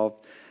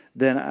involved,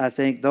 then I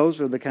think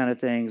those are the kind of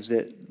things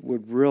that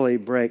would really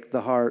break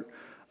the heart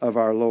of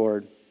our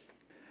Lord.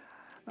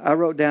 I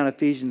wrote down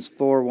Ephesians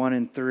 4, 1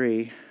 and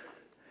 3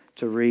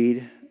 to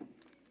read.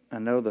 I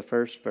know the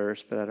first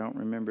verse, but I don't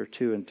remember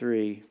 2 and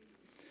 3.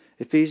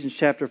 Ephesians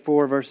chapter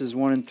 4, verses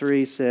 1 and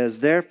 3 says,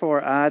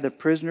 "Therefore I, the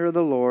prisoner of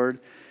the Lord,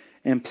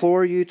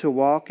 implore you to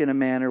walk in a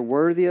manner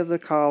worthy of the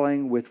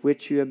calling with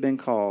which you have been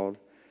called,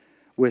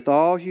 with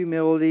all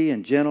humility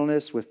and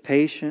gentleness, with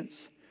patience,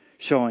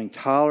 showing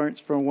tolerance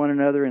for one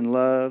another in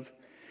love,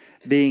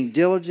 being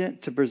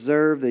diligent to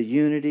preserve the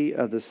unity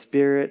of the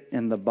Spirit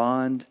in the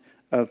bond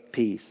of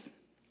peace."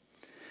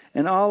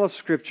 And all of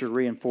Scripture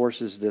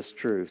reinforces this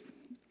truth.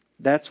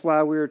 That's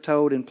why we are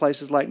told in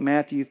places like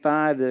Matthew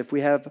 5 that if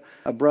we have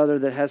a brother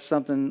that has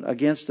something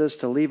against us,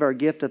 to leave our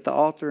gift at the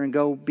altar and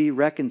go be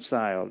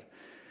reconciled.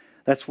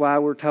 That's why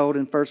we're told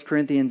in 1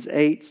 Corinthians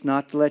 8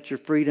 not to let your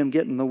freedom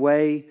get in the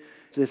way.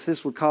 If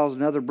this would cause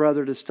another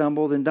brother to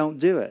stumble, then don't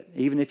do it,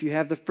 even if you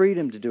have the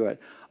freedom to do it.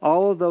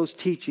 All of those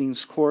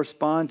teachings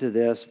correspond to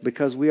this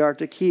because we are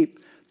to keep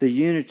the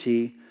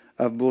unity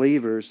of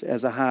believers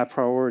as a high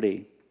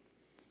priority.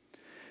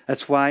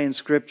 That's why in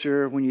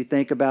Scripture, when you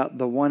think about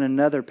the one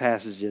another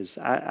passages,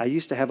 I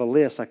used to have a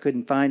list. I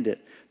couldn't find it.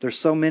 There's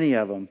so many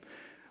of them.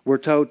 We're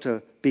told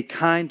to be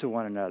kind to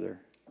one another,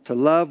 to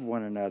love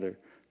one another,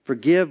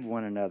 forgive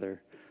one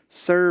another,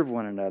 serve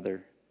one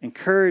another,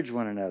 encourage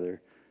one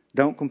another.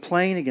 Don't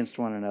complain against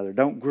one another.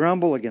 Don't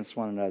grumble against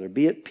one another.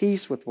 Be at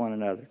peace with one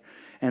another.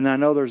 And I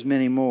know there's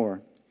many more.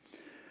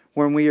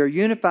 When we are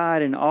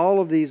unified in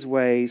all of these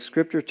ways,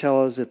 Scripture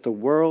tells us that the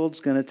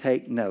world's going to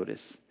take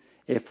notice.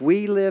 If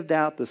we lived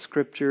out the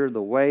Scripture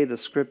the way the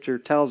Scripture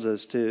tells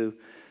us to,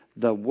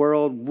 the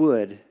world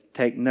would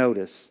take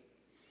notice.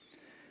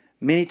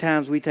 Many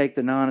times we take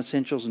the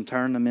non-essentials and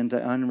turn them into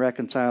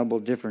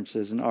unreconcilable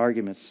differences and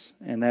arguments.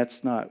 And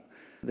that's not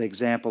the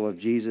example of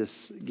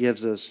Jesus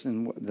gives us.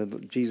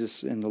 And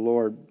Jesus and the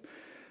Lord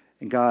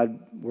and God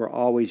were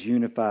always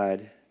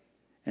unified.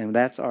 And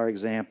that's our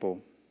example.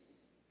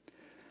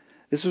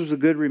 This was a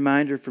good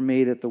reminder for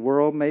me that the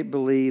world may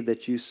believe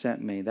that you sent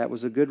me. That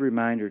was a good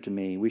reminder to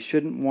me. We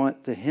shouldn't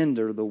want to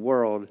hinder the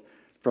world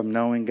from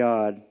knowing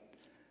God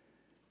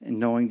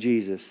and knowing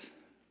Jesus.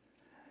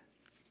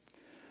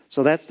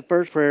 So that's the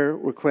first prayer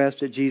request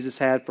that Jesus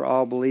had for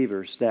all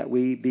believers, that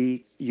we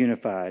be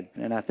unified.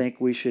 And I think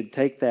we should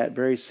take that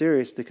very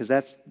serious because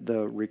that's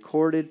the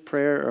recorded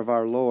prayer of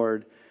our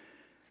Lord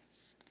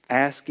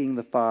asking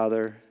the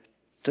Father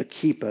to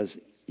keep us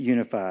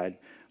unified.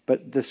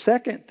 But the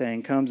second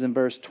thing comes in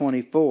verse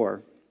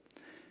 24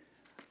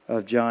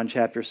 of John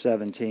chapter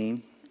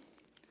 17.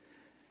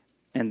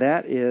 And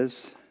that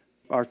is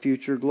our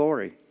future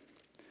glory.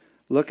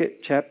 Look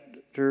at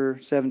chapter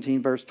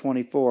 17, verse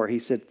 24. He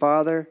said,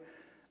 "Father,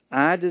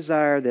 I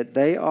desire that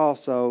they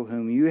also,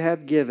 whom you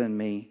have given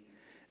me,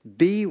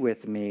 be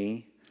with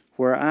me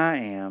where I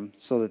am,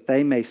 so that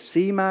they may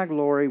see my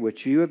glory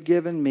which you have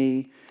given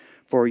me,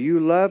 for you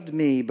loved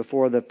me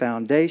before the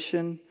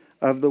foundation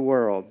of the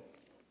world."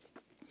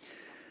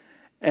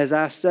 As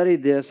I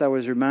studied this, I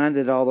was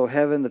reminded, although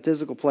heaven, the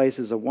physical place,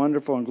 is a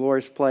wonderful and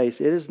glorious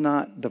place, it is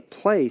not the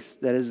place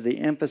that is the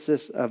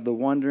emphasis of the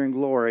wonder and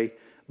glory,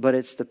 but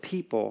it's the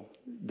people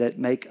that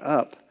make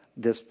up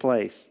this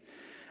place.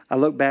 I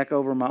look back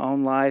over my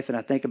own life and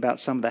I think about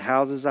some of the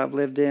houses I've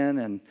lived in.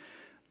 And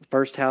the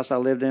first house I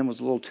lived in was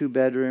a little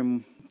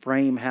 2-bedroom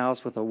frame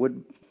house with a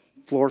wood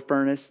floor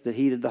furnace that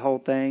heated the whole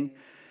thing.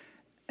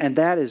 And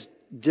that is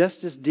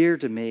just as dear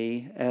to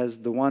me as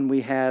the one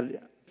we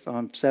had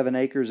on 7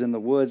 acres in the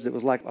woods that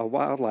was like a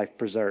wildlife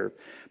preserve.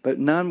 But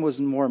none was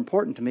more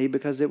important to me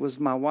because it was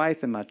my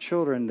wife and my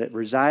children that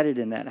resided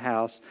in that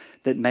house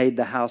that made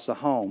the house a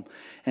home.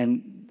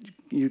 And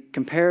you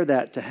compare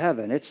that to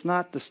heaven. It's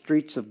not the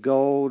streets of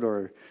gold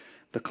or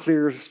the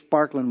clear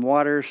sparkling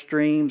water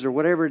streams or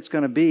whatever it's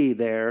going to be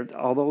there,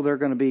 although they're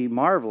going to be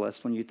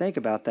marvelous when you think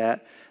about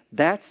that.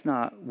 That's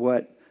not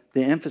what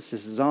the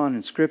emphasis is on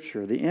in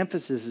Scripture. The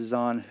emphasis is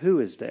on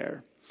who is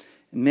there.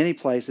 In many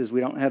places, we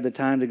don't have the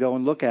time to go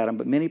and look at them,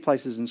 but many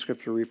places in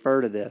Scripture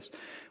refer to this.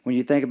 When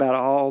you think about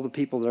all the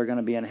people that are going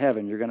to be in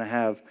heaven, you're going to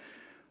have,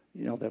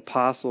 the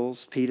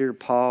apostles, Peter,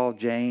 Paul,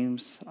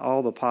 James,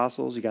 all the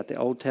apostles. You got the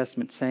Old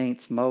Testament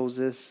saints,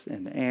 Moses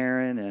and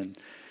Aaron and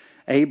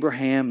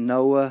Abraham,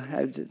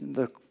 Noah.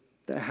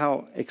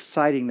 How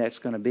exciting that's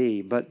going to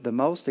be. But the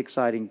most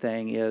exciting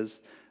thing is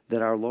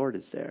that our Lord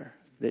is there,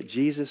 that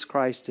Jesus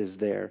Christ is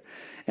there.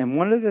 And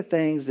one of the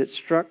things that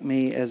struck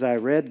me as I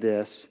read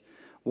this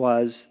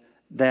was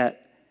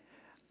that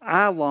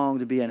I long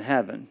to be in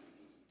heaven,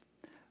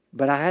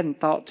 but I hadn't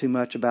thought too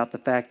much about the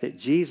fact that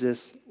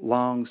Jesus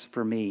longs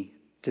for me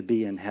to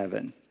be in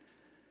heaven.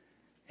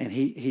 And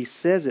he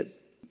says it,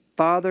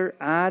 "Father,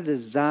 I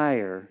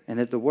desire," and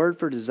that the word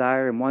for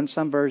desire, in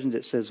some versions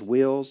it says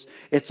wills.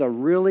 It's a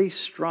really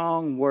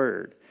strong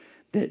word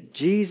that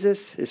Jesus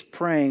is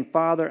praying,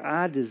 "Father,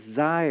 I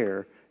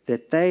desire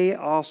that they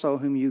also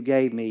whom you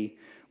gave me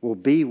will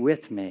be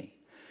with me."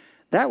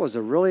 That was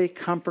a really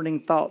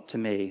comforting thought to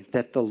me,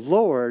 that the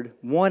Lord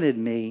wanted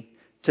me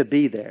to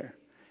be there.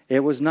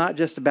 It was not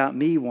just about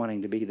me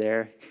wanting to be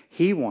there.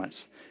 He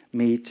wants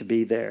me to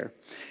be there.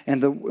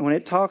 And when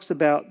it talks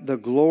about the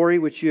glory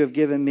which you have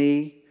given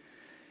me,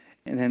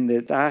 and then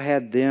that I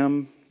had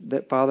them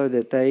that, Father,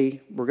 that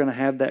they were going to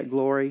have that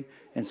glory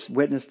and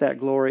witness that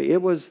glory.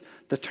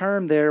 The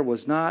term there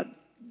was not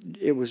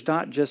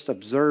just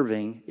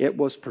observing, it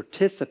was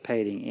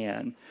participating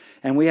in.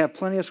 And we have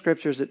plenty of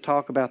scriptures that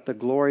talk about the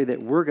glory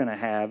that we're going to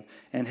have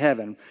in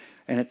heaven.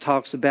 And it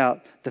talks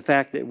about the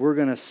fact that we're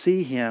going to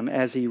see Him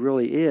as He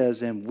really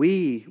is, and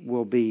we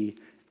will be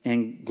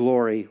in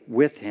glory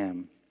with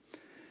Him.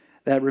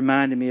 That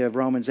reminded me of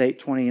Romans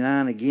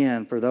 8:29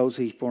 again. For those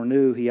He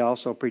foreknew, He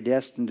also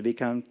predestined to be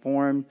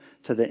conformed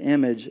to the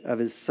image of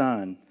His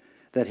Son,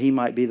 that He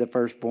might be the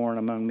firstborn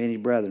among many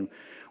brethren.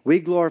 We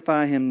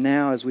glorify Him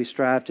now as we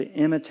strive to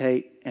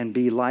imitate and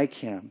be like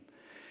Him.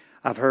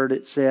 I've heard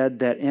it said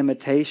that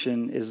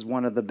imitation is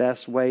one of the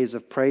best ways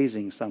of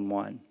praising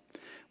someone.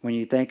 When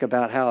you think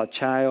about how a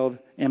child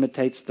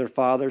imitates their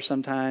father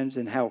sometimes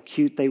and how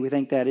cute they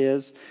think that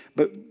is,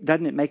 but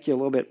doesn't it make you a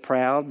little bit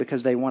proud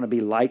because they want to be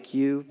like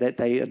you, that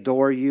they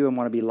adore you and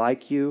want to be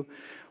like you?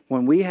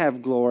 When we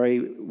have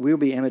glory, we'll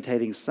be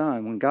imitating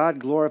Son. When God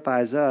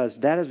glorifies us,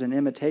 that is an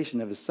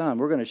imitation of His Son.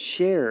 We're going to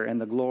share in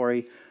the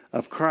glory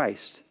of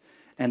Christ.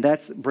 And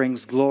that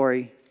brings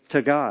glory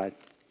to God.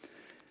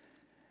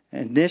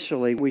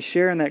 Initially, we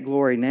share in that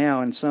glory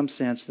now in some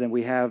sense that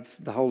we have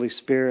the Holy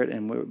Spirit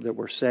and that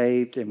we're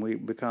saved and we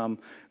become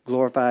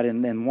glorified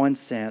in one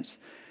sense.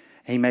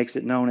 He makes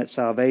it known at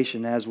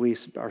salvation. As we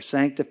are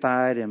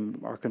sanctified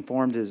and are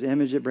conformed to His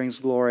image, it brings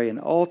glory. And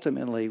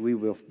ultimately, we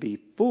will be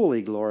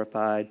fully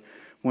glorified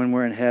when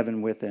we're in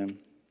heaven with Him.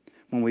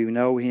 When we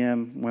know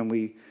Him, when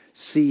we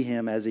see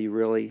Him as He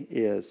really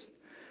is.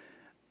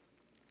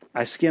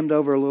 I skimmed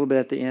over a little bit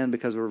at the end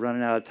because we're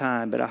running out of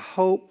time, but I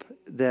hope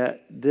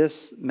that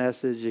this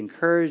message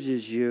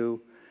encourages you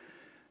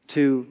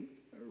to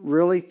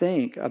really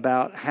think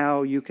about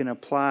how you can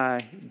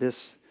apply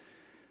this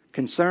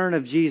concern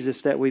of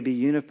Jesus that we be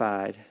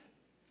unified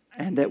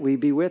and that we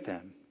be with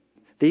Him.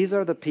 These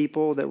are the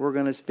people that we're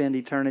going to spend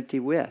eternity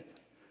with.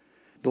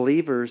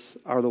 Believers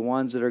are the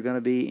ones that are going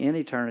to be in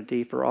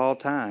eternity for all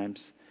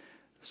times.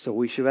 So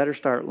we should better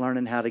start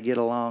learning how to get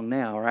along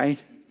now, right?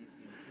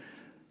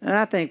 And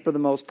I think for the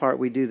most part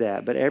we do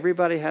that. But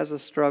everybody has a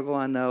struggle,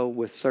 I know,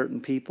 with certain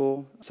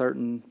people,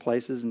 certain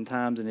places and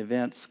times and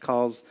events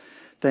cause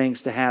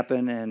things to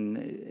happen. And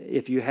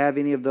if you have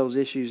any of those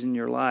issues in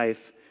your life,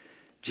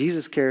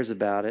 Jesus cares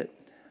about it.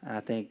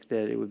 I think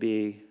that it would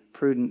be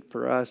prudent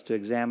for us to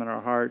examine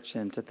our hearts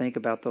and to think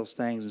about those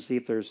things and see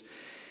if there's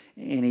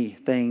any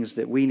things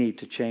that we need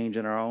to change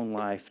in our own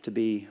life to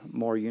be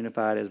more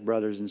unified as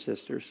brothers and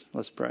sisters.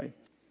 Let's pray.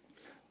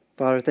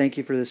 Father, thank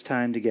You for this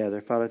time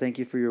together. Father, thank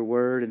You for Your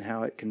word and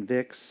how it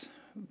convicts.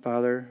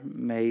 Father,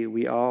 may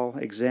we all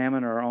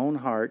examine our own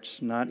hearts,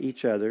 not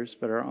each other's,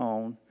 but our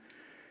own.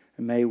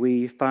 And may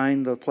we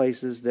find the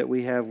places that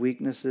we have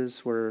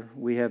weaknesses where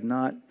we have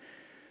not,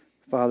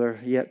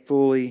 Father, yet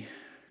fully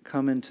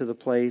come into the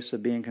place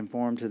of being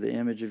conformed to the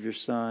image of Your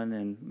Son.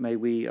 And may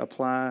we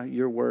apply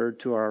Your word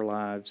to our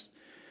lives.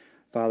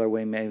 Father,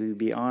 may we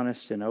be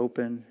honest and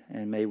open,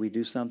 and may we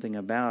do something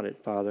about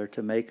it, Father,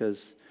 to make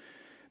us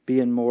be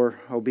in more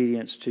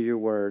obedience to Your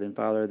word. And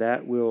Father,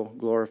 that will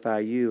glorify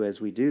You as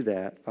we do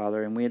that,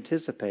 Father. And we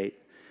anticipate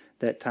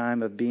that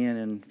time of being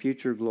in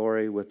future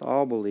glory with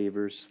all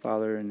believers,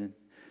 Father, in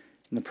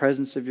the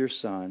presence of Your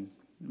Son.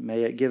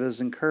 May it give us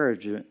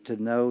encouragement to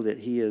know that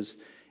He is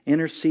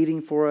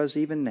interceding for us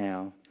even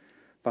now,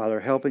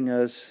 Father, helping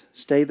us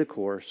stay the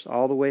course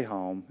all the way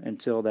home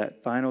until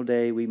that final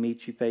day we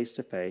meet You face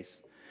to face.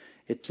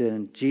 It's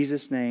in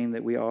Jesus' name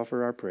that we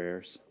offer our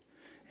prayers.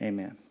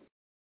 Amen.